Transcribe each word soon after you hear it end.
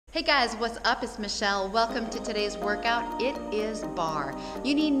Hey guys, what's up? It's Michelle. Welcome to today's workout. It is Barre.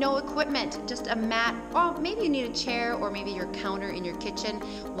 You need no equipment, just a mat, or maybe you need a chair, or maybe your counter in your kitchen,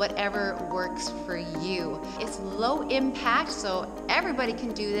 whatever works for you. It's low impact, so everybody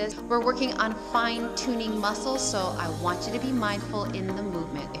can do this. We're working on fine-tuning muscles, so I want you to be mindful in the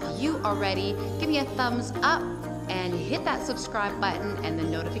movement. If you are ready, give me a thumbs up and hit that subscribe button and the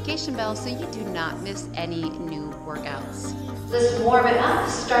notification bell so you do not miss any new workouts. Let's warm it up.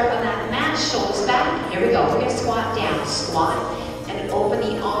 Start on that mat, shoulders back. Here we go. We're gonna squat down. Squat and open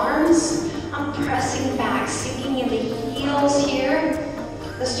the arms. I'm pressing back, sinking in the heels here.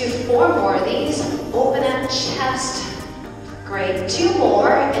 Let's do 4 more of these. Open that chest. Great. 2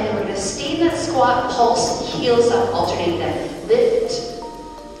 more, and then we're gonna stay in that squat, pulse, heels up, alternate them. Lift.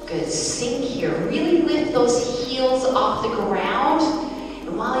 Good. Sink here. Really lift those heels off the ground.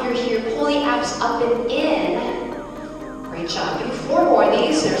 And while you're here, pull the abs up and in. Great job. Give me 4 more of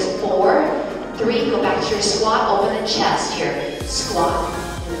these. There's 4, 3. Go back to your squat. Open the chest here. Squat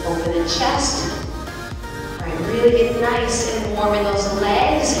and open the chest. All right, really get nice and warm in those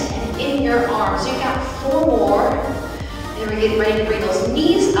legs and in your arms. You've got 4 more. And we're getting ready to bring those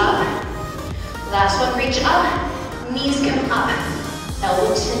knees up. Last one, reach up. Knees come up.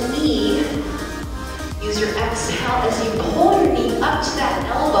 Elbow to knee. Use your exhale as you pull your knee up to that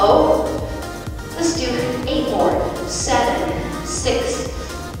elbow. Let's do 8 more. 7, 6,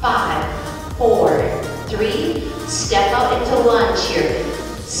 5, 4, 3. Step out into lunge here.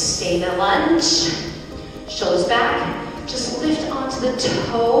 Stay in the lunge. Shoulders back. Just lift onto the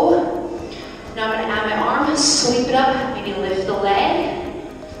toe. Now I'm going to add my arm. Sweep it up. Maybe lift the leg.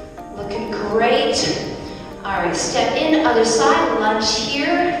 Looking great. All right, step in, other side. Lunge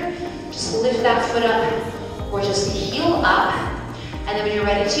here. Just lift that foot up. Or just heel up. And then when you're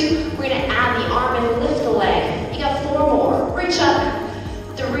ready to, we're gonna add the arm and lift the leg. You got 4 more. Reach up.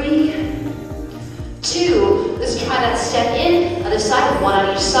 3, 2. Let's try that step in. Other side, 1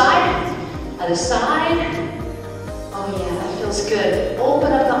 on each side. Other side. Oh yeah, that feels good.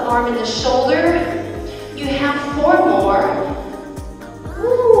 Open up the arm and the shoulder. You have 4 more.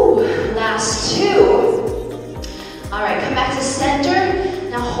 Woo, last 2. All right, come back to center.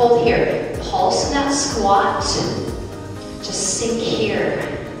 Now hold here. Pulse in that squat. Just sink here.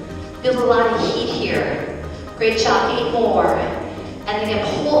 Feel a lot of heat here. Great job, 8 more. And again,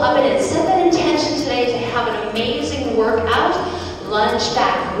 pull up and in. Set that intention today to have an amazing workout. Lunge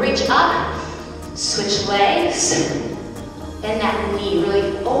back, reach up. Switch legs. Bend that knee,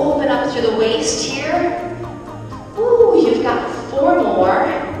 really open up through the waist here. Ooh, you've got 4 more.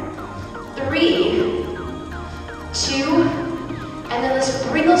 3, 2, and then let's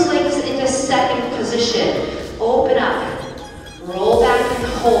bring those legs into second position. Open up. Roll back and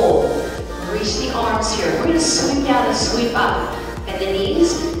hold. Reach the arms here. We're going to sweep down and sweep up. Bend the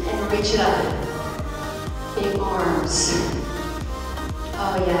knees and reach it up. Big arms.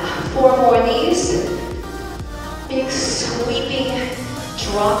 Oh yeah. 4 more of these. Big sweeping.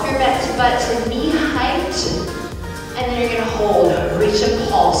 Drop your butt to knee height. And then you're going to hold. Reach and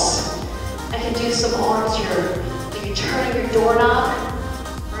pulse. I can do some arms here. You can turn your doorknob.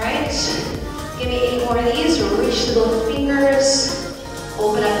 Right? Give me 8 more of these. Reach the little fingers.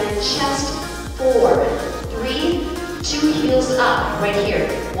 Open up your chest. 4, 3, 2, heels up. Right here.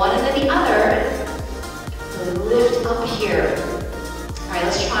 1 and then the other. Really lift up here. All right,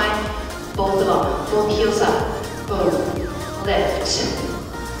 let's try both of them. Both heels up. Boom. Lift.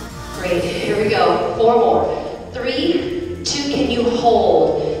 Great. Here we go. 4 more. 3, 2. Can you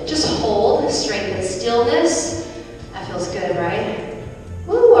hold? Just hold. Strength and stillness. That feels good, right?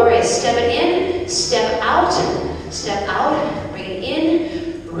 Woo, all right, step it in, step out, bring it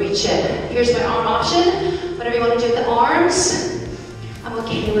in, reach it. Here's my arm option. Whatever you want to do with the arms. I'm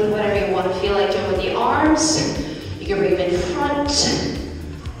okay with whatever you want to feel like doing with the arms. You can bring them in front,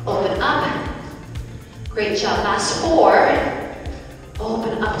 open up. Great job, last 4.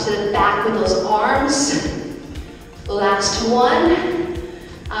 Open up to the back with those arms. Last 1.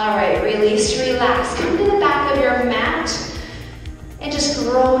 All right, release, relax. Come to the back of your mat. And just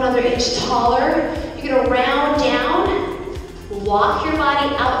grow another inch taller. You're gonna round down, walk your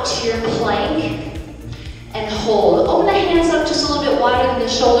body out to your plank, and hold. Open the hands up just a little bit wider than the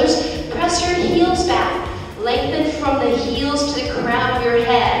shoulders. Press your heels back. Lengthen from the heels to the crown of your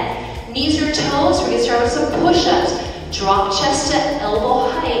head. Knees or toes, we're gonna start with some push-ups. Drop chest to elbow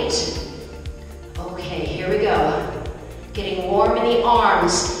height. Okay, here we go. Getting warm in the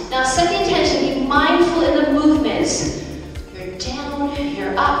arms. Now set the intention, be mindful in the movements. Down,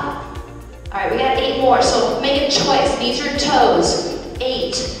 you're up. All right, we got 8 more, so make a choice. Knees or toes.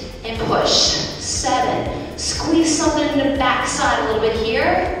 8, and push. 7, Squeeze something in the backside a little bit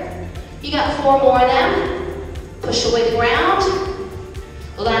here. You got 4 more of them. Push away the ground.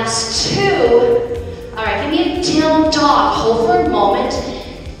 Last 2. All right, give me a down dog. Hold for a moment.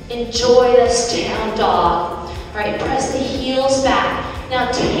 Enjoy this down dog. All right, press the heels back.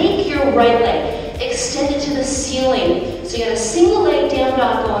 Now take your right leg, extend it to the ceiling. So you got a single leg down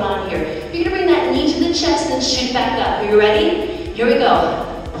dog going on here. You're gonna bring that knee to the chest and shoot back up. Are you ready? Here we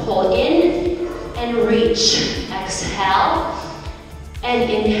go. Pull in and reach. Exhale and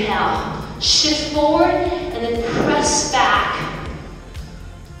inhale. Shift forward and then press back.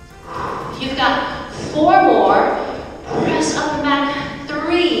 You've got 4 more. Press up and back.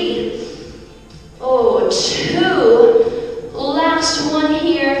 3. Oh, 2. Last one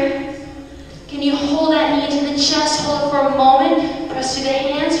here. Can you hold that knee to the chest? Hold it for a moment. Press through the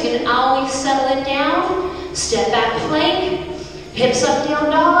hands. You can always settle it down. Step back plank. Hips up,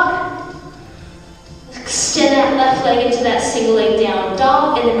 down dog. Extend that left leg into that single leg down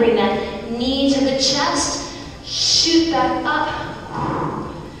dog, and then bring that knee to the chest. Shoot back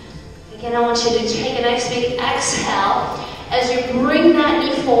up. Again, I want you to take a nice big exhale as you bring that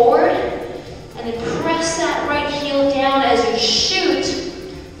knee forward, and then press that right heel down as you shoot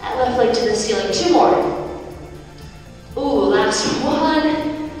that left leg to the ceiling. 2 more. Ooh, last one.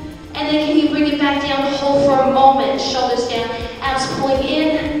 And then can you bring it back down, hold for a moment, shoulders down, abs pulling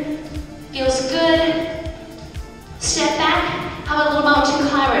in. Feels good. Step back. How about little mountain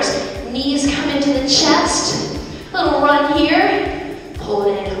climbers? Knees come into the chest. A little run here. Pull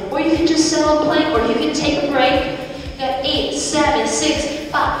it in. Or you can just settle a plank, or you can take a break. You got 8, 7,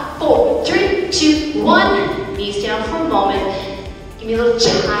 6, 5, 4, 3, 2, 1. Knees down for a moment. Give me a little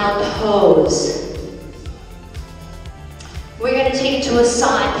child pose. We're going to take it to a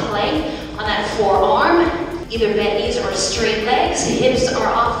side plank on that forearm. Either bent knees or straight legs. Hips are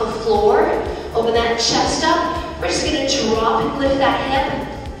off the floor. Open that chest up. We're just going to drop and lift that hip.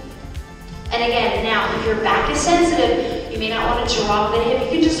 And again, now if your back is sensitive, you may not want to drop the hip. You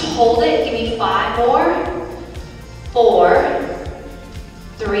can just hold it. Give me 5 more. 4,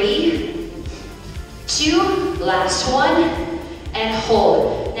 3, 2, last one, and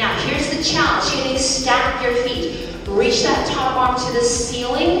hold. Now here's the challenge. You're going to stack your feet. Reach that top arm to the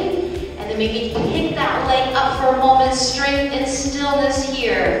ceiling, and then maybe pick that leg up for a moment. Strength and stillness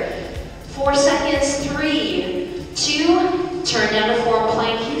here. 4 seconds, 3, 2, turn down to forward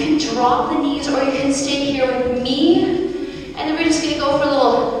plank. You can drop the knees, or you can stay here with me. And then we're just gonna go for a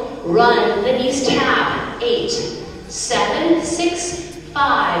little run. The knees tap. 8, 7, 6,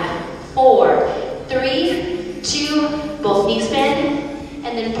 5, 4, 3, 2, both knees bend,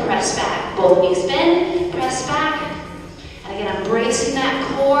 and then press back. Both knees bend, press back. And again, I'm bracing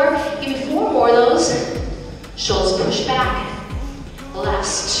that core. Give me 4 more of those. Shoulders push back.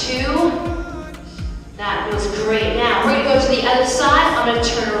 Last 2. That was great. Now, we're gonna go to the other side. I'm gonna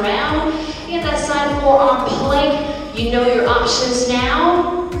turn around. You get that side forearm plank. You know your options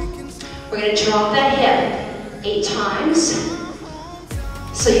now. We're gonna drop that hip 8 times.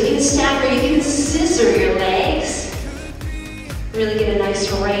 So you can stack or you can scissor your legs. Really get a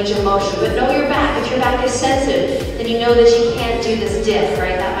nice range of motion, but know your back. If your back is sensitive, then you know that you can't do this dip,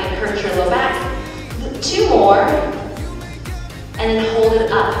 right? That might hurt your low back. 2 more, and then hold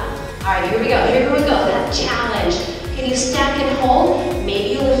it up. All right, here we go, that challenge. Can you stack and hold?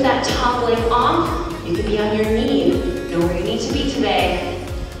 Maybe you lift that top leg off. You could be on your knee. Know where you need to be today.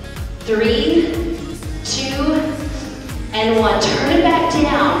 3, 2, and 1. Turn it back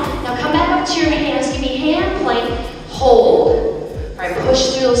down. Now come back up to your hands. Give me hand plank, hold. All right,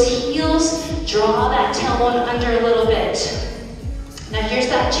 push through those heels, draw that tailbone under a little bit. Now here's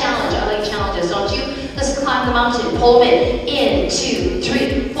that challenge. I like challenges, don't you? Let's climb the mountain. Pull them in. 2,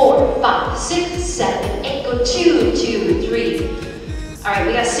 3, 4, 5, 6, 7, 8. Go 2, 2, 3. All right,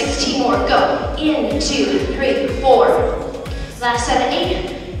 we got 16 more. Go. In, 2, 3, 4. Last 7,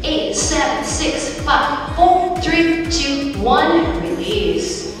 8. 8, 7, 6, 5, 4, 3, 2, 1.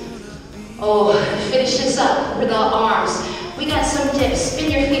 Release. Oh, finish this up with the arms. We got some dips.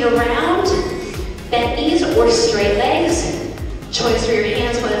 Spin your feet around. Bent knees or straight legs. Choice for your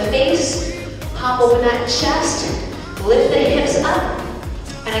hands for the face. Pop open that chest. Lift the hips up.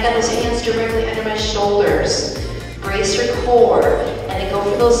 And I got those hands directly under my shoulders. Brace your core. And then go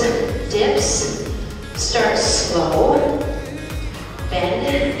for those dips. Start slow.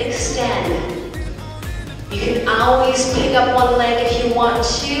 Bend, extend. You can always pick up one leg if you want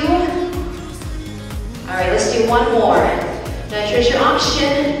to. All right, let's do 1 more. Now here's your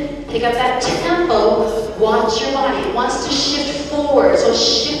option. Pick up that tempo. Watch your body. It wants to shift forward, so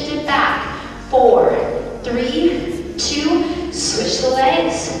shift it back. 4, 3, 2, switch the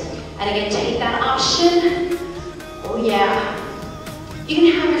legs. And again, take that option. Oh yeah. You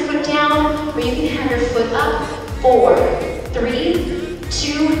can have your foot down or you can have your foot up. 4, 3,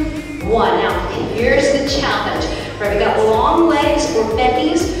 2, 1. Now here's the challenge. Right, we got long legs or bent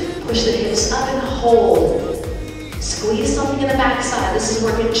knees. Push the hips up and hold. Squeeze something in the backside. This is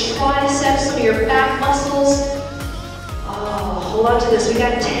working triceps, some of your back muscles. Oh, hold on to this. We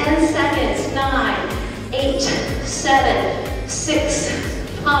got 10 seconds. 9, 8, 7, 6,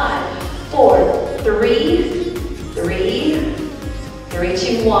 5, 4, 3,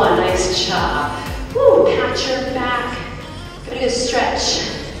 2, 1. Nice job. Woo, pat your back. Give it a good stretch.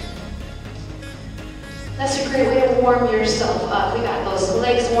 That's a great way to warm yourself up. We got those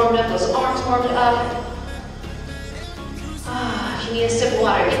legs warmed up, those arms warmed up. If you need a sip of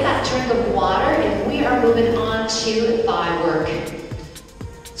water, get that drink of water, and we are moving on to thigh work.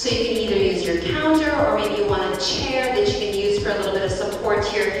 So you can either use your counter or maybe you want a chair that you can use for a little bit of support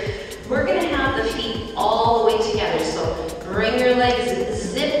here. We're gonna have the feet all the way together. So bring your legs,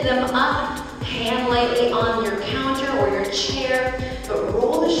 zip them up, hand lightly on your counter or your chair, but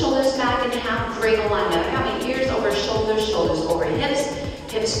roll the shoulders back and have great alignment. I got my ears over shoulders, shoulders over hips,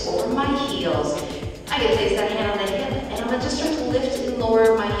 hips over my heels. I can place that hand on the hip, and I'm gonna just start to lift and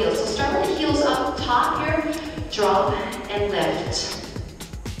lower my heels. So start with the heels up top here, drop and lift.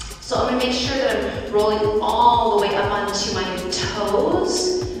 So I'm gonna make sure that I'm rolling all the way up onto my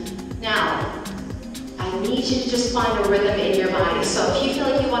toes. Now, I need you to just find a rhythm in your body. So if you feel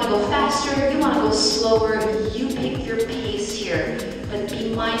like you want to go faster, you want to go slower, you pick your pace here. But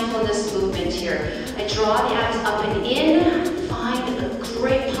be mindful of this movement here. I draw the abs up and in, find a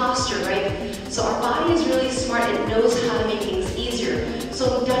great posture, right? So our body is really smart and knows how to make things easier. So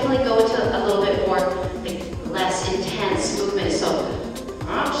we'll definitely go into a little bit more, like, less intense movement. So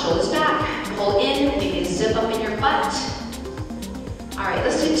shoulders back, pull in, maybe zip up in your butt. All right,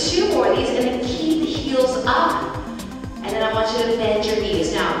 let's do 2 more of these, and then keep the heels up. And then I want you to bend your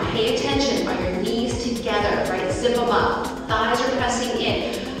knees. Now, pay attention. Are your knees together, right? Zip them up. Thighs are pressing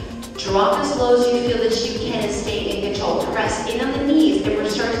in. Drop as low as you feel that you can and stay in control. Press in on the knees, and we're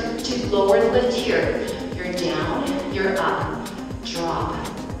starting to lower and lift here. You're down, you're up, drop.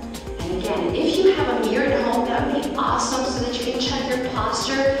 And again, if you have a mirror at home, that would be awesome so that you can check your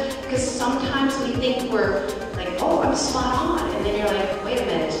posture, because sometimes we think we're like, oh, I'm spot on. And then you're like, wait a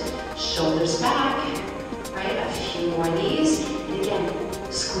minute, shoulders back, right? A few more of these. And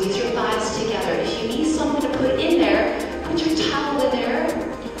again, squeeze your thighs together. If you need something to put in there, put your towel in there,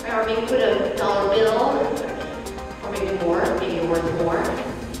 right? Or maybe put a dollar bill, or maybe more, maybe you're worth more.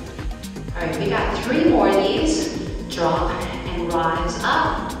 All right, we got 3 more of these. Drop and rise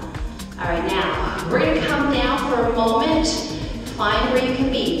up. All right, now, we're gonna come down for a moment. Find where you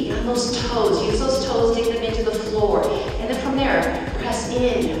can be. Get on those toes. Use those toes, dig them into the floor. And then from there, press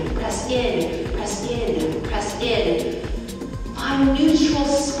in, press in, press in, press in. Find neutral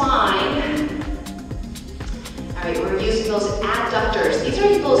spine. All right, we're using those adductors. These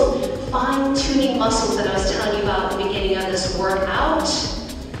are those fine-tuning muscles that I was telling you about at the beginning of this workout.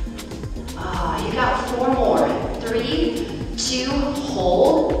 You got 4 more. 3, 2,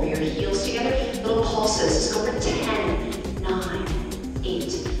 hold. Bring your heels together. Little pulses. Let's go for 10, 9,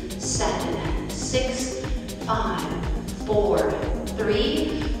 8, 7, 6, 5, 4,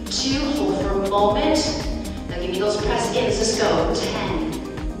 3, 2. Hold for a moment. Now give me those press ins. Let's go.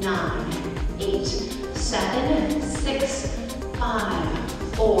 10, 9, 8, 7, 6,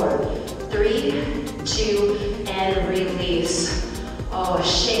 5, 4, 3, 2, and release. Oh,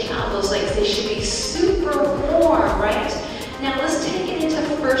 shake out those legs. They should be super warm, right? Now let's take it into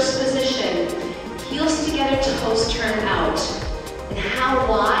first position. Heels together, toes turn out. And how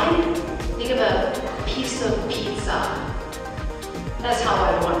wide? Think of a piece of pizza. That's how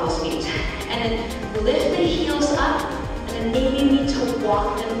I want those feet. And then lift the heels up, and then maybe you need to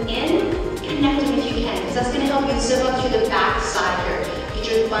walk them in. Connect them if you can, because that's going to help you zip up through the back side here. Get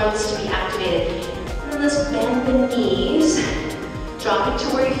your buns to be activated. And then let's bend the knees. Drop it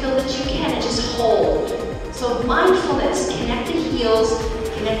to where you feel that you can and just hold. So mindfulness, connect the heels,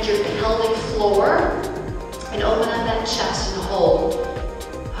 connect your pelvic floor, and open up that chest and hold.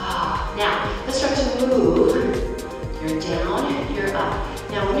 Now, let's start to move. You're down, you're up.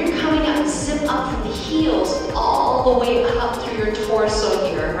 Now when you're coming up, zip up from the heels all the way up through your torso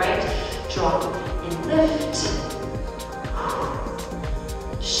here, right? Drop and lift.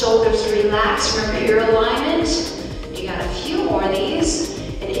 Shoulders relax, remember your alignment. You got a few more of these,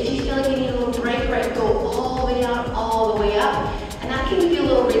 and if you feel like you need a little break, right, go all the way down, all the way up, and that can give you a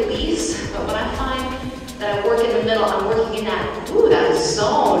little release, but when I find that I work in the middle, I'm working in that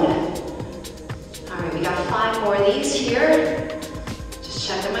zone. All right, we got 5 more of these here. Just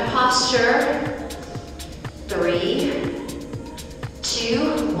checking my posture. 3,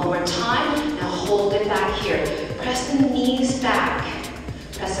 One more time. Now hold it back here. Press the knees back.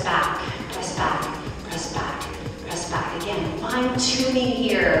 Press back, press back, press back, press back. Again, fine tuning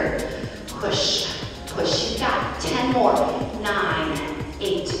here. Push, push. You've got 10 more. 9,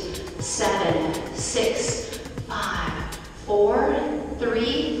 8, 7, 6, 5, 4,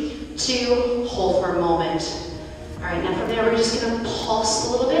 3, 2. Hold for a moment. All right, now from there, we're just gonna pulse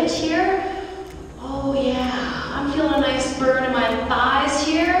a little bit here. Oh yeah, I'm feeling a nice burn in my thighs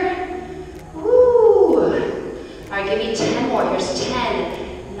here. Woo! All right, give me 10 more. Here's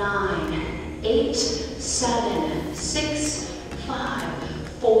 10, 9, 8, 7, 6, 5,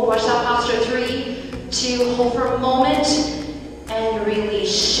 4. Watch that posture. 3, 2. Hold for a moment and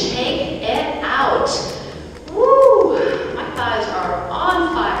release. Shake it out. Woo! My thighs are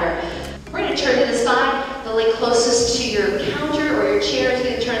on fire. We're going to turn to the side. The leg closest to your counter or your chair is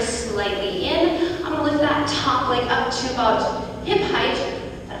going to turn slightly in. I'm going to lift that top leg up to about hip height.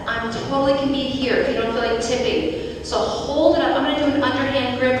 And I'm totally can be here if you don't feel like tipping. So hold it up. I'm going to do an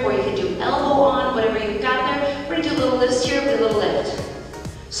underhand grip, or you can do elbow on, whatever you've got there. We're going to do a little lift here, a little lift.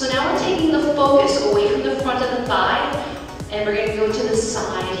 So now we're taking the focus away from the front of the thigh, and we're going to go to the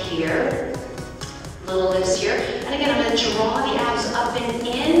side here. Little lifts here. And again, I'm going to draw the abs up and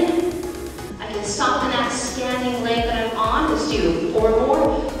in. I can soften that standing leg that I'm on. Let's do 4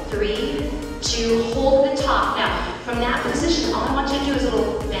 more. 3, 2, hold the top. Now, from that position, all I want you to do is a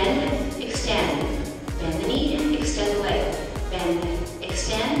little bend, extend. Bend the knee, extend the leg. Bend,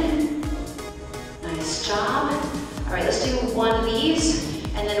 extend. Nice job. All right, let's do one of these,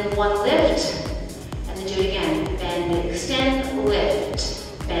 and then one lift, and then do it again. Bend, extend,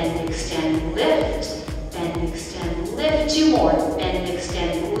 lift. Bend, extend, lift. Bend, extend, lift. 2 more. Bend,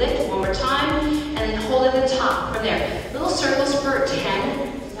 extend, lift. One more time, and then hold at the top from there. Little circles for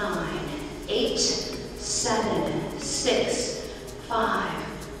 10, 9, 8, 7, 6, 5,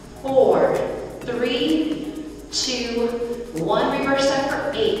 4, 3, 2, 1. Reverse that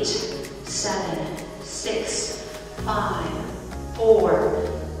for 8, 7, 6, 5, 4,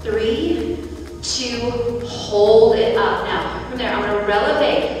 3, 2. Hold it up. Now, from there, I'm going to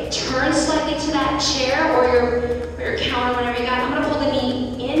relevate. Turn slightly to that chair or your counter, whatever you got. I'm going to pull the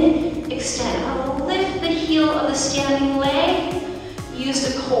knee in, extend. I'm going to lift the heel of the standing leg.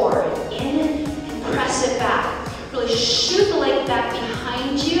 Use the core in and press it back. Really shoot the leg back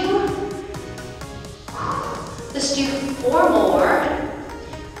behind you. Let's do 4 more.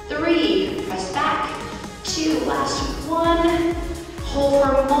 3, press back. 2, last 1. Hold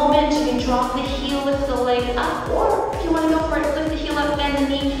for a moment. You can drop the heel, lift the leg up, or if you want to go for it, lift the heel up, bend the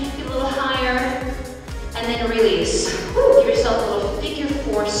knee, get a little higher, and then release. Woo, give yourself a little figure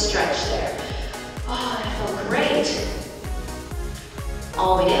 4 stretch there. Oh, that felt great.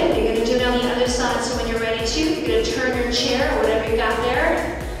 All we did, you're going to do it on the other side, so when you're ready to, you're going to turn your chair or whatever you got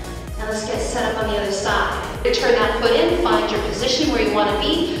there, and let's get set up on the other side. Turn that foot in, find your position where you want to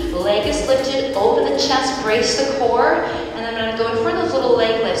be. Leg is lifted, open the chest, brace the core, and then I'm going to go in for those little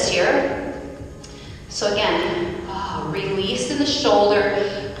leg lifts here. So again, release in the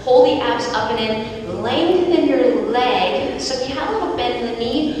shoulder, pull the abs up and in, lengthen your leg. So if you have a little bend in the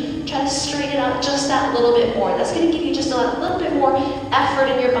knee, try to straighten it out just that little bit more. That's going to give you just a little bit more effort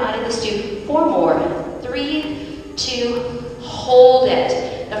in your body. Let's do 4 more. 3, 2, hold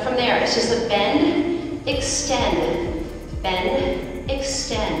it. Now from there, it's just a bend, extend, bend,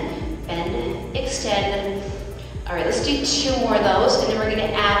 extend, bend, extend. All right, let's do 2 more of those, and then we're going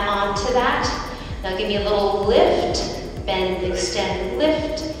to add on to that. Now give me a little lift, bend, extend,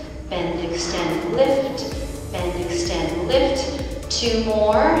 lift, bend, extend, lift, bend, extend, lift. 2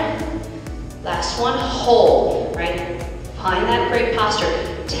 more. Last one, hold, right? Find that great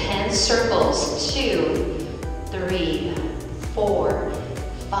posture. 10 circles. 2, 3, 4,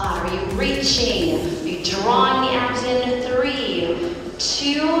 5. Are you reaching? Are you drawing the abs in? 3,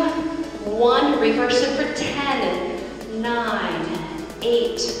 2, 1. Reverse it for 10, 9,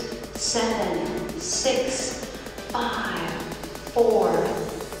 8, 7, 6, 5, 4,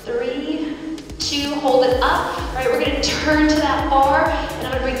 3, 2. Hold it up. All right, we're going to turn to that bar, and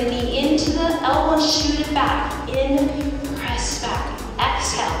I'm going to bring the knee into the elbow and shoot it back. In, press back.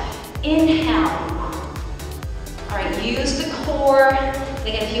 Exhale. Inhale. All right, use the core. And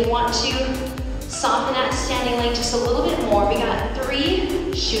again, if you want to soften that standing leg just a little bit more, we got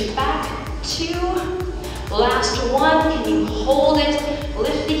 3, shoot back, 2, last 1, can you hold it,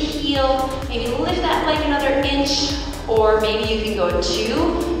 lift the heel, maybe lift that leg another inch, or maybe you can go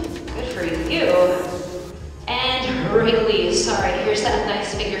 2, good for you, and release. All right, here's that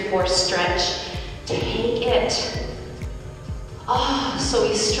nice figure 4 stretch, take it. So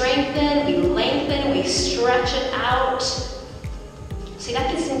we strengthen, we lengthen, we stretch it out. See See,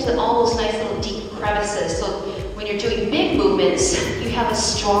 that gets into all those nice little deep crevices. So when you're doing big movements, you have a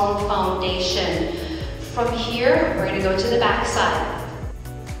strong foundation. From here, we're gonna go to the back side.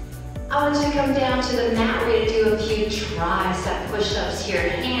 I want you to come down to the mat. We're gonna do a few tricep push-ups here.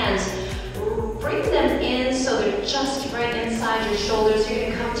 Hands, bring them in so they're just right inside your shoulders. You're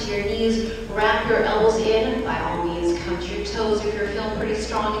gonna come to your knees, wrap your elbows in. By all means, come to your toes if you're feeling pretty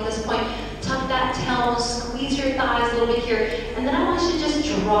strong at this point. Tuck that tail, squeeze your thighs a little bit here. And then I want you to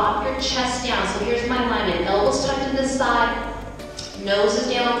just drop your chest down. So here's my alignment. Elbows tucked to this side, nose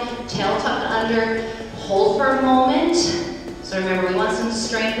is down, tail tucked under. Hold for a moment. So remember, we want some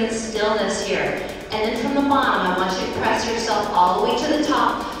strength and stillness here. And then from the bottom, I want you to press yourself all the way to the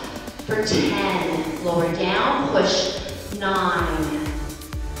top for 10. Lower down, push, 9,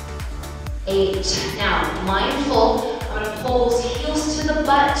 8. Now, mindful, I'm gonna pull those heels to the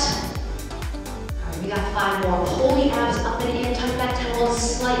butt. All right, we got 5 more. Pull the abs up and in, tuck that tail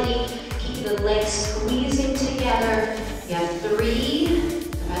slightly. Keep the legs squeezing together. You have 3,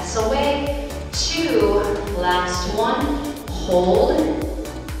 press away, 2, last one. Hold,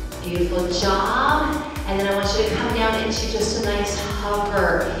 beautiful job, and then I want you to come down into just a nice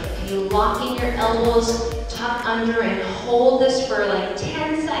hover. Can you lock in your elbows, tuck under, and hold this for like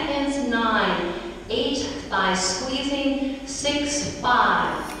 10 seconds, 9, 8, thighs squeezing, 6,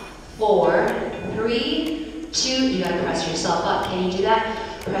 5, 4, 3, 2, you gotta press yourself up. Can you do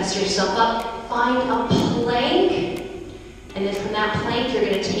that? Press yourself up, find a plank, and then from that plank, you're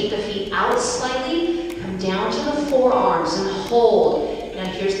gonna take the feet out slightly, come down to the forearms and hold. Now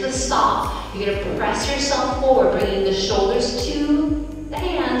here's the stop. You're gonna press yourself forward, bringing the shoulders to the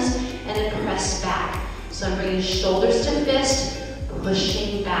hands, and then press back. So I'm bringing shoulders to fist,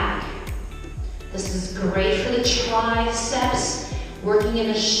 pushing back. This is great for the triceps, working in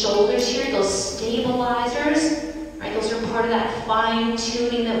the shoulders here, those stabilizers, right? Those are part of that fine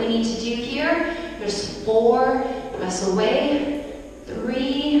tuning that we need to do here. There's 4, press away,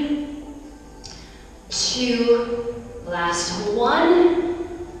 3, 2, last one,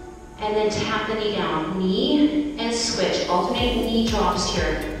 and then tap the knee down. Knee and switch, alternate knee drops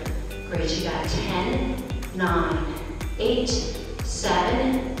here. Great, you got 10, 9, 8,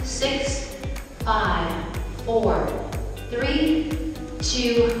 7, 6, 5, 4, 3,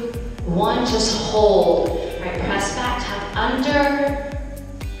 2, 1, just hold. All right, press back, tuck under.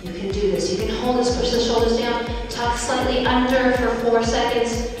 You can do this. You can hold this, push the shoulders down, tuck slightly under for 4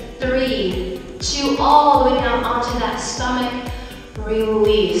 seconds. 3, 2, all the way down onto that stomach.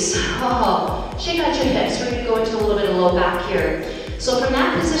 Release. Oh, shake out your hips. We're going to go into a little bit of low back here. So from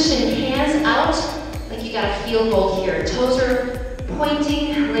that position, hands out like you got a field goal here. Toes are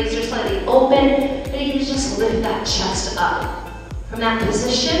pointing, legs are slightly open, and you can just lift that chest up. From that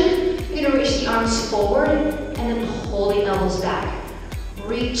position, you're going to reach the arms forward and then pull the elbows back.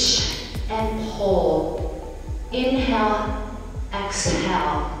 Reach and pull. Inhale,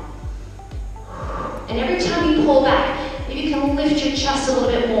 exhale. And every time you pull back, maybe you can lift your chest a little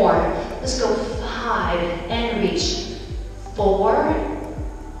bit more. Let's go 5 and reach. 4,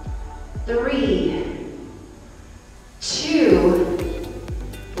 3, 2,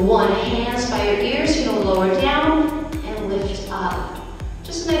 1. Hands by your ears. You're going to lower down and lift up.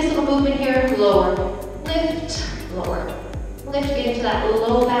 Just a nice little movement here. Lower, lift, lower. Lift, get into that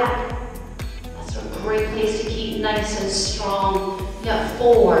low back. That's a great place to keep nice and strong. You got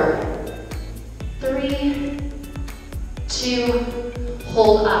 4, 3, 2,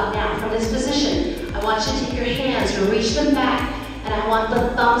 hold up. Now from this position, I want you to take your hands, reach them back, and I want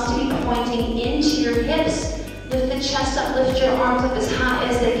the thumbs to be pointing into your hips. Lift the chest up, lift your arms up as high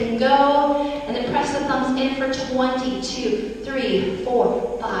as they can go, and then press the thumbs in for 20, 2, 3,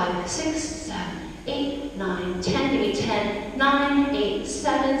 4, 5, 6, 7, 8, 9, 10. Give me 10, 9, 8,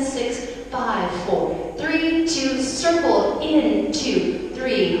 7, 6, 5, 4, 3, 2, circle in, 2,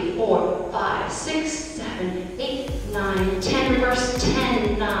 3, 4, 5, 6, 7, 8, 9, 10, reverse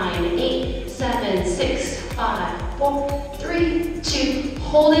 10, 9, 8, 7, 6, 5, 4, 3, 2,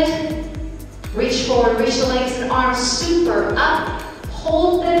 hold it, reach forward, reach the legs and arms super up,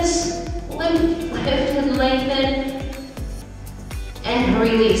 hold this, lift and lengthen, and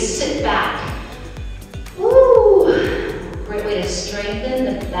release, sit back. Woo! Great way to strengthen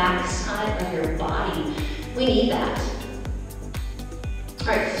the back side of your body. We need that. All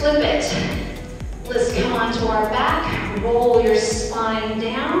right, flip it. Let's come onto our back, roll your spine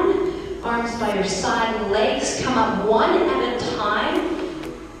down, arms by your side, legs come up one at a time.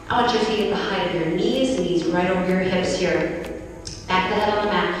 I want your feet at the height of your knees right over your hips here. Back the head on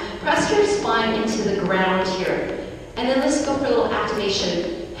the mat. Press your spine into the ground here. And then let's go for a little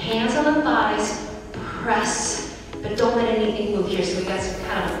activation. Hands on the thighs, press, but don't let anything move here. So we got some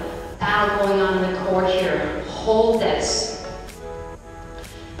kind of battle going on in the core here. Hold this.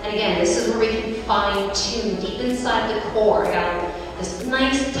 And again, this is where we can fine tune deep inside the core. I got this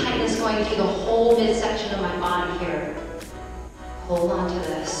nice tightness going through the whole midsection of my body here. Hold on to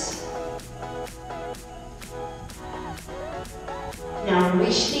this. Now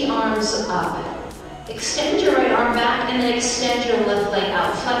reach the arms up. Extend your right arm back and then extend your left leg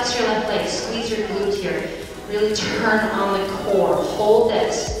out. Flex your left leg, squeeze your glute here. Really turn on the core. Hold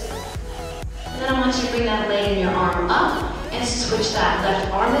this. And then I want you to bring that leg and your arm up and switch that.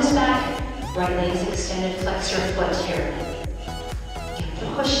 Left arm is back, right leg is extended. Flex your foot here.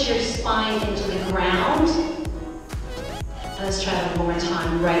 Push your spine into the ground. Let's try that one more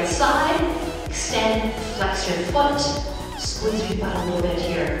time. Right side, extend, flex your foot, squeeze your butt a little bit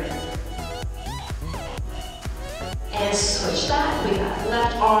here. And switch that. We got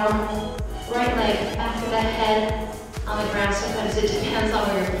left arm, right leg, back of the head on the ground. Sometimes it depends on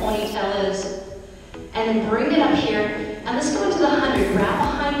where your ponytail is. And then bring it up here. And let's go into the 100. Grab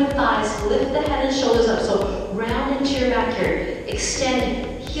behind the thighs, lift the head and shoulders up. So round into your back here.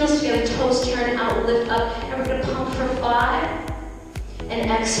 Extend, heels together, toes turn out, lift up. And we're going to pump for 5. And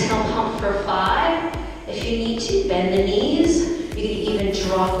exhale, pump for 5. If you need to, bend the knees. You can even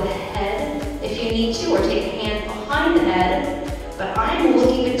drop the head if you need to, or take a hand behind the head. But I'm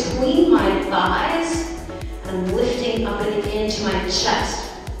looking between my thighs and lifting up and into my chest.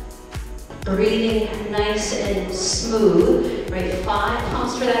 Breathing nice and smooth. Right, 5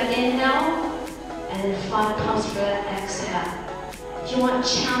 pumps for that inhale, and then 5 pumps for that exhale. If you want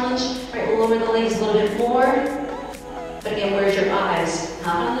challenge, right, we'll lower the legs a little bit more. But again, where's your eyes?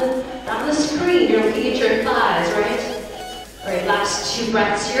 Not on the screen, you're looking at your thighs, right? All right, last 2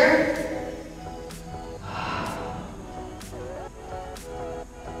 breaths here.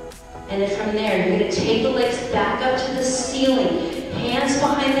 And then from there, you're gonna take the legs back up to the ceiling. Hands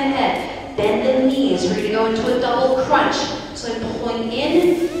behind the head, bend the knees. We're gonna go into a double crunch. So I'm pulling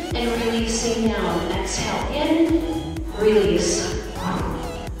in and releasing down. Exhale in, release.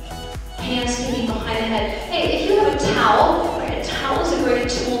 Hands can be behind the head. Hey, if you have a towel, right, a towel is a great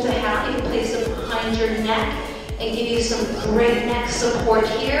tool to have. You can place it behind your neck and give you some great neck support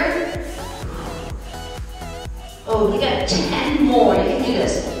here. Oh, we got 10 more. You can do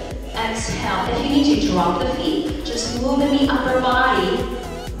this. Exhale. If you need to, drop the feet. Just move in the upper body.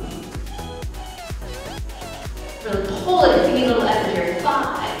 Really pull it if you need a little effort here.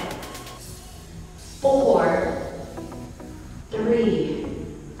 5, 4, 3,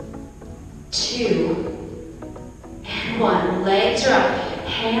 2, and 1. Legs are up.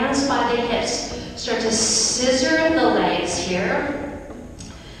 Hands by the hips. Start to scissor the legs here.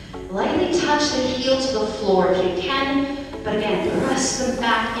 Lightly touch the heel to the floor if you can. But again, press them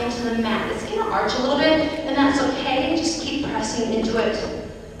back into the mat. It's gonna arch a little bit, and that's okay. Just keep pressing into it.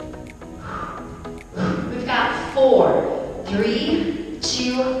 We've got 4, 3,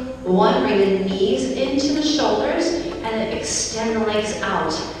 2, 1. Bring the knees into the shoulders, and then extend the legs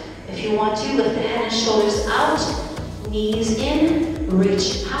out. If you want to, lift the head and shoulders out. Knees in,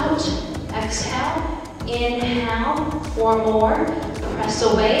 reach out. Exhale, inhale. 4 more. Press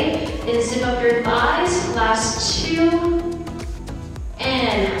away, and zip up your thighs. Last 2.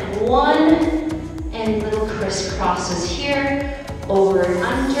 And 1, and little crisscrosses here, over and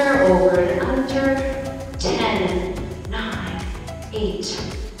under, over and under. 10, 9, 8,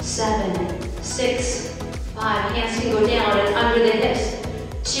 7, 6, 5. Hands can go down and under the hips.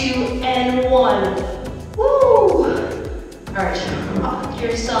 2 and 1. Woo! All right, rock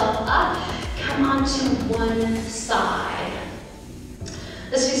yourself up. Come on to one side.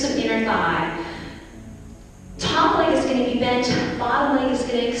 Let's do some inner thigh. Top leg is going to be bent, bottom leg is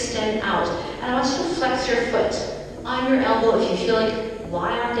going to extend out. And I want you to flex your foot on your elbow if you feel like.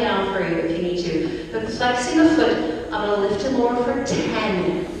 Lie on down for you if you need to. But flexing the foot, I'm going to lift and lower for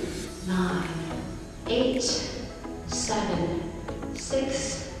 10, 9, 8, 7,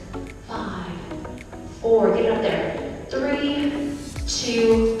 6, 5, 4. Get it up there. 3,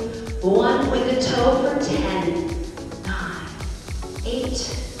 2, 1. Point the toe for 10, 9, 8,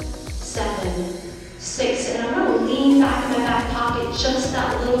 7, 6, and I'm going to lean back in my back pocket just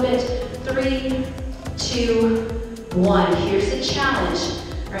that little bit. 3, 2, 1. Here's the challenge.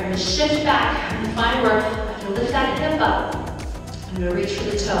 All right, I'm going to shift back and find where I can lift that hip up. I'm going to reach for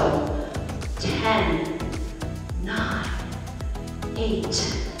the toe. 10, 9, 8,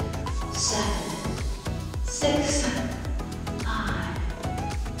 7, 6,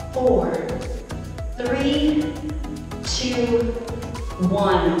 5, 4, 3, 2,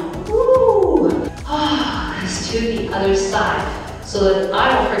 1. Woo! Let's do the other side so that I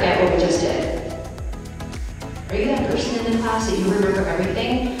don't forget what we just did. Are you that person in the class that you remember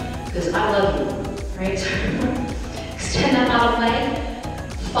everything? Because I love you, right? Extend that bottom leg.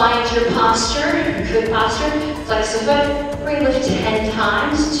 Find your posture, good posture. Flex the foot. We're going to lift 10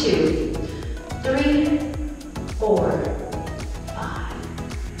 times. 2, 3, 4,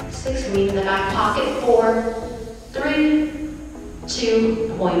 5, 6. Lean in the back pocket. 4, 3,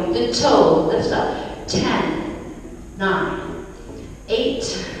 2. Point the toe. Lift up. 10, 9, 8,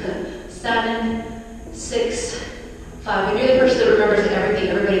 7, 6, 5. When you're the person that remembers everything,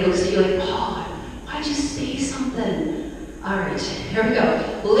 everybody looks at you like, oh, why'd you say something? All right, here we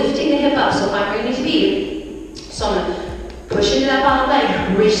go. Lifting the hip up, so find where you need to be. So I'm gonna push into that bottom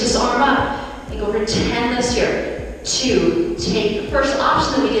leg, reach this arm up, and go for 10 lifts here. 2, take the first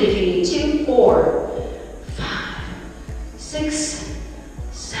option that we did if you need to. 4, 5, 6,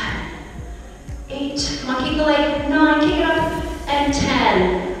 7, 8. Come on, keep the leg. 9, kick it up, and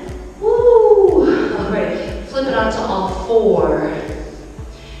 10. Woo! All right, flip it onto all 4.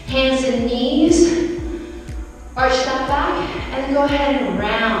 Hands and knees. Arch that back, and then go ahead and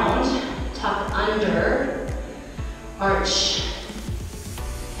round, tuck under, arch,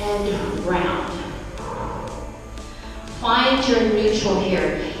 and round. Find your neutral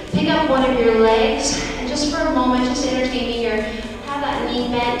here. Pick up one of your legs, and just for a moment, just entertaining your, have that knee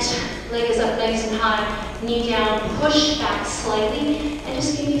bent, leg is up nice and high, knee down, push back slightly, and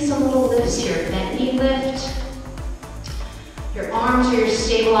just give me some little lifts here. Bent knee lift. Your arms are your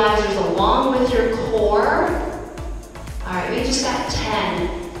stabilizers along with your core. All right, we just got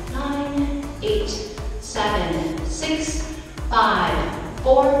 10, 9, 8, 7, 6, 5,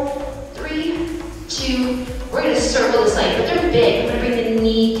 4, 3, 2. We're going to circle this leg, but they're big. I'm going to bring the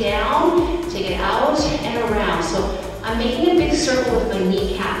knee down, take it out and around. So I'm making a big circle with my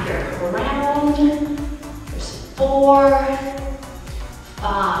kneecap here. Around. There's 4,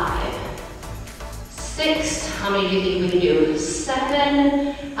 5, 6. How many do you think we can do?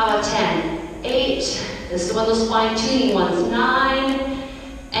 7. How about 10? 8. This is one of those fine-tuning ones. 9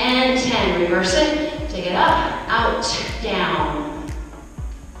 and 10. Reverse it. Take it up, out, down.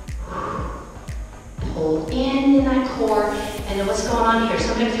 Pull in that core. And then what's going on here?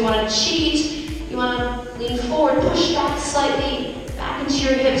 Sometimes you want to cheat. You want to lean forward, push back slightly, back into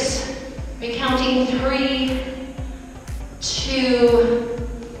your hips. We're counting 3, 2,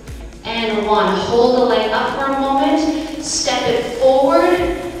 and 1. Hold the leg up for a moment. Step it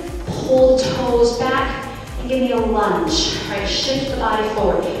forward. Pull the toes back and give me a lunge. All right, shift the body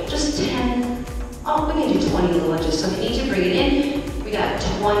forward. Just 10. Oh, we can do 20 little lunges. So if you need to bring it in, we got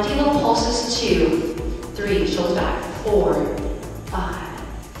 20 little pulses. 2, 3, shoulders back. 4,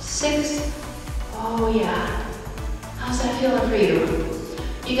 5, 6. Oh yeah. How's that feeling for you?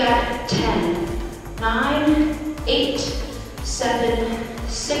 You got 10, 9, 8, 7,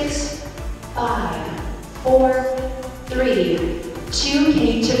 6, 5, 4, 3, 2, can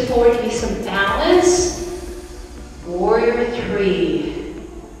you tip forward, give me some balance. Warrior 3.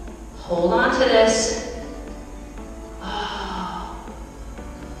 Hold on to this. Oh.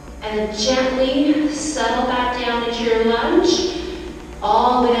 And then gently settle back down into your lunge.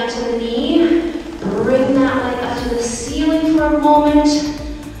 All the way down to the knee. Bring that leg up to the ceiling for a moment.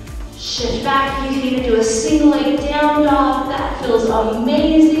 Shift back. You can even do a single leg down dog. That feels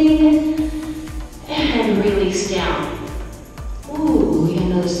amazing. And release down. Ooh, we got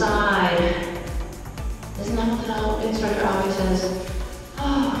another side. Isn't that what the instructor always says?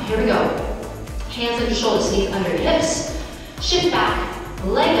 Oh, here we go. Hands under shoulders, knees under hips. Shift back,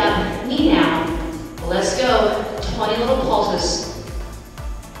 leg up, knee down. Let's go. 20 little pulses.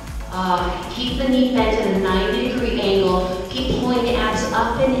 Keep the knee bent at a 90-degree angle. Keep pulling the abs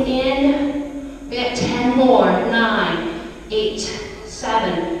up and in. We got 10 more. 9, 8,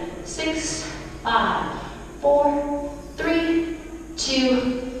 7, 6, 5, 4, 3,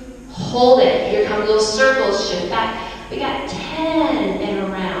 2, hold it. Here come those circles, shift back. We got 10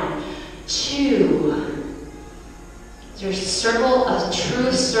 and around. 2. Is your circle a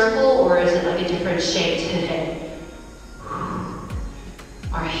true circle or is it like a different shape today?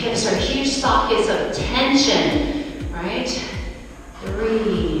 Our hips are huge sockets of tension, right?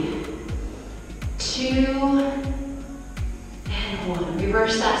 3, 2, and 1.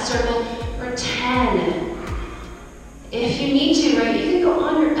 Reverse that circle for 10. If you need to, right, you can go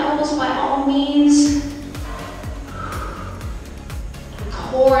on your elbows by all means. The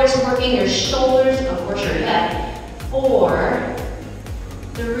core is working, your shoulders, of course your head. 4,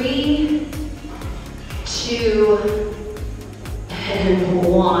 3, 2, and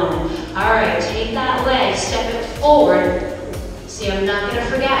 1. All right, take that leg, step it forward. See, I'm not gonna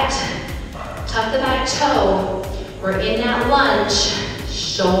forget. Tuck the back toe. We're in that lunge,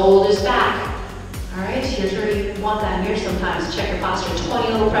 shoulders back. All right. right, here's where you want that mirror sometimes. Check your posture.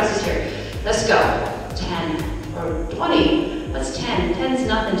 20 little presses here. Let's go. 10 or 20. What's 10? 10's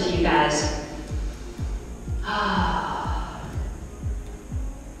nothing to you guys.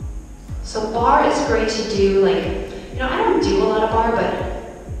 So bar is great to do, like, you know, I don't do a lot of bar, but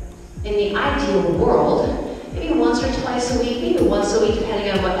in the ideal world, maybe once or twice a week, maybe once a week, depending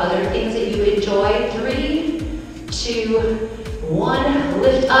on what other things that you enjoy. 3, 2, 1,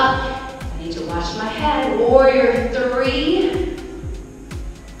 lift up. I need to watch my head. Warrior 3.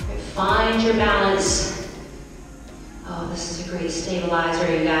 Find your balance. Oh, this is a great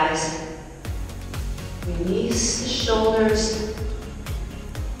stabilizer, you guys. Release the shoulders.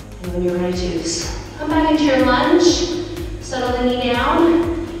 And when you're ready to come back into your lunge, settle the knee down,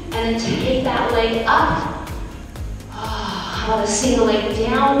 and then take that leg up. How about a single leg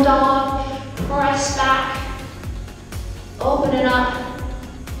down dog? Press back. Open it up.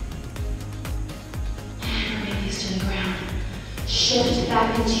 And release to the ground. Shift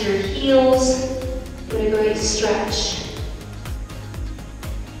back into your heels. Do a great stretch.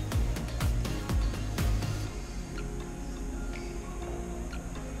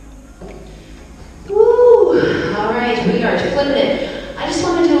 We are flipping it. I just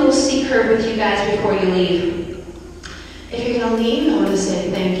want to do a little C curve with you guys before you leave. If you're going to leave, I want to say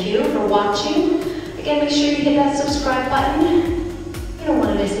thank you for watching. Again, make sure you hit that subscribe button. You don't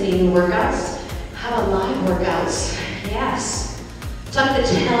want to miss any new workouts. How about live workouts? Yes. Tuck the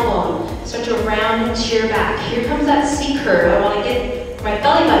tailbone. Start to round into your back. Here comes that C curve. I want to get where my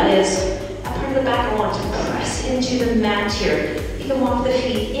belly button is. That part of the back I want to press into the mat here. You can walk the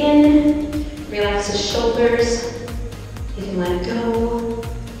feet in. Relax the shoulders. You can let go.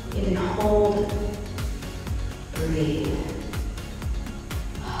 You can hold. Breathe.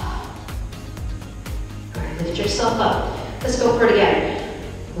 All right, lift yourself up. Let's go for it again.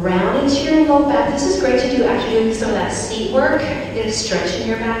 Round into your low back. This is great to do after doing some of that seat work. Get a stretch in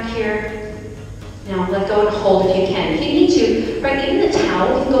your back here. Now let go and hold if you can. If you need to, right, even the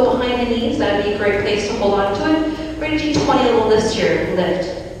towel can go behind the knees. That would be a great place to hold on to it. We're going to do 20 little lifts here.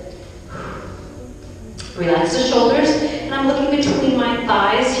 Lift. Relax the shoulders, and I'm looking between my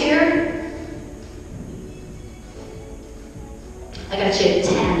thighs here. I got you at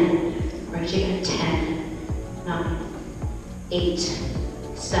 10. Right, you got 10, 9, 8,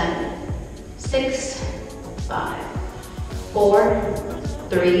 7, 6, 5, 4,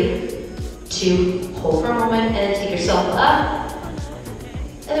 3, 2, hold for a moment, and then take yourself up.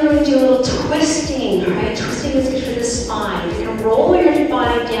 And then we're going to do a little twisting, right? Twisting is good for the spine. You're going to roll your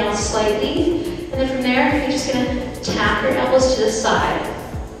body down slightly. And then from there, you're just going to tap your elbows to the side.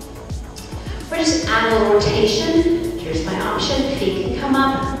 We're just add a little rotation. Here's my option. Feet can come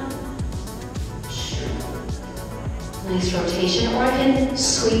up. Nice rotation. Or I can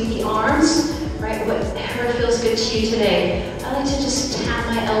sweep the arms, right? Whatever feels good to you today. I like to just tap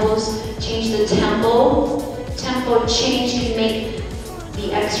my elbows, change the tempo. Tempo change can make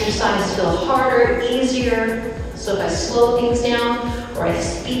the exercise feel harder, easier. So if I slow things down or I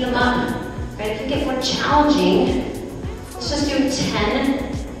speed them up, right, it can get more challenging. Let's just do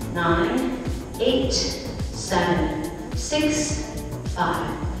 10, 9, 8, 7, 6,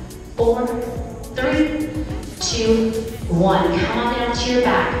 5, 4, 3, 2, 1. Come on down to your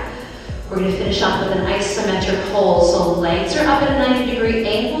back. We're going to finish off with an isometric hold. So legs are up at a 90-degree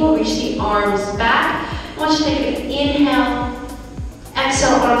angle. Reach the arms back. I want you to take an inhale.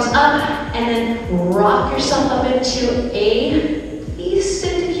 Exhale, arms up, and then rock yourself up into a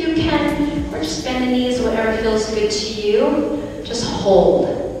sit if you can, or just bend the knees, whatever feels good to you. Just hold.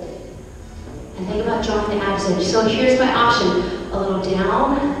 And think about drawing the abs in. So here's my option. A little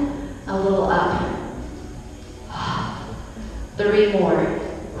down, a little up. 3 more.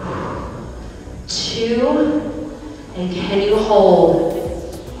 2, and can you hold?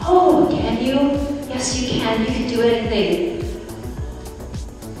 Oh, can you? Yes, you can. You can do anything.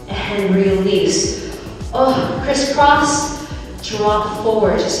 And release. Oh, crisscross. Drop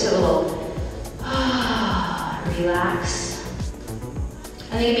forward, just a little. Relax.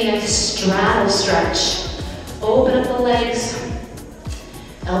 I think it'd be a nice straddle stretch. Open up the legs.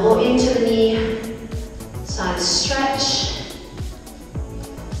 Elbow into the knee. Side stretch.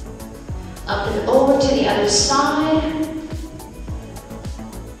 Up and over to the other side.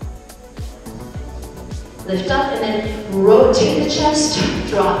 Lift up and then rotate the chest.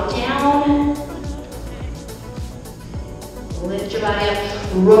 Drop down. Lift your body up,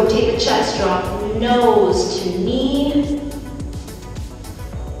 rotate the chest, drop nose to knee.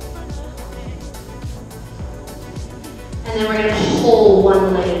 And then we're going to hold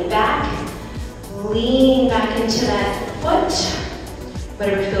one leg back, lean back into that foot,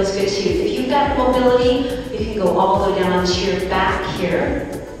 whatever feels good to you. If you got mobility, you can go all the way down to your back here.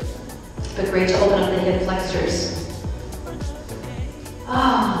 But great to open up the hip flexors.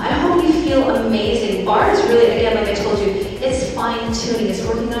 I hope you feel amazing. Barre is really, again, like I told you, it's fine-tuning. It's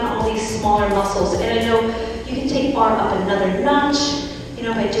working on all these smaller muscles. And I know you can take barre up another notch, you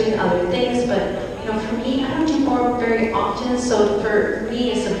know, by doing other things. But, you know, for me, I don't do barre very often. So for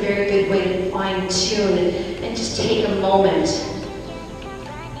me, it's a very good way to fine-tune and just take a moment.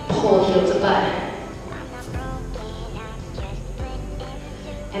 Pull heel to butt.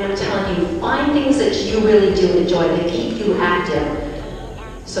 And I'm telling you, find things that you really do enjoy that keep you active.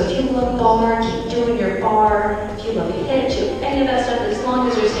 So if you love barre, keep doing your barre. If you love HIIT, any of that stuff, as long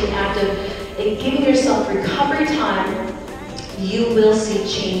as you're staying active and giving yourself recovery time, you will see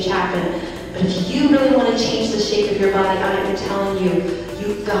change happen. But if you really want to change the shape of your body, I am telling you,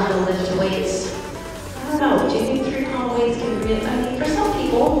 you've got to lift weights. I don't know, do you think 3-pound weights can really, I mean, for some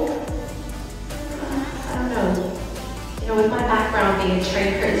people, I don't know. You know, with my background being a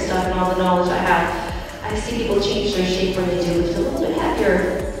trainer and stuff and all the knowledge I have, I see people change their shape when they do lift a little bit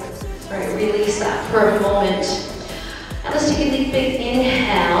heavier. All right, release that for a moment. And let's take a deep, big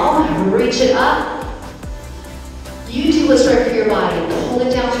inhale. Reach it up. You do what's right for your body. Pull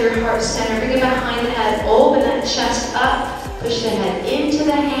it down to your heart center. Bring it behind the head. Open that chest up. Push the head into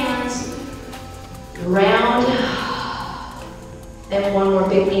the hands. Round. Then one more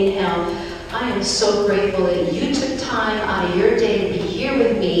big inhale. I am so grateful that you took time out of your day to be here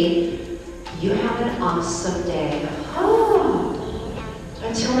with me. You have an awesome day. Oh.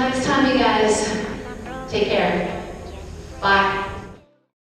 Until next time, you guys. Take care.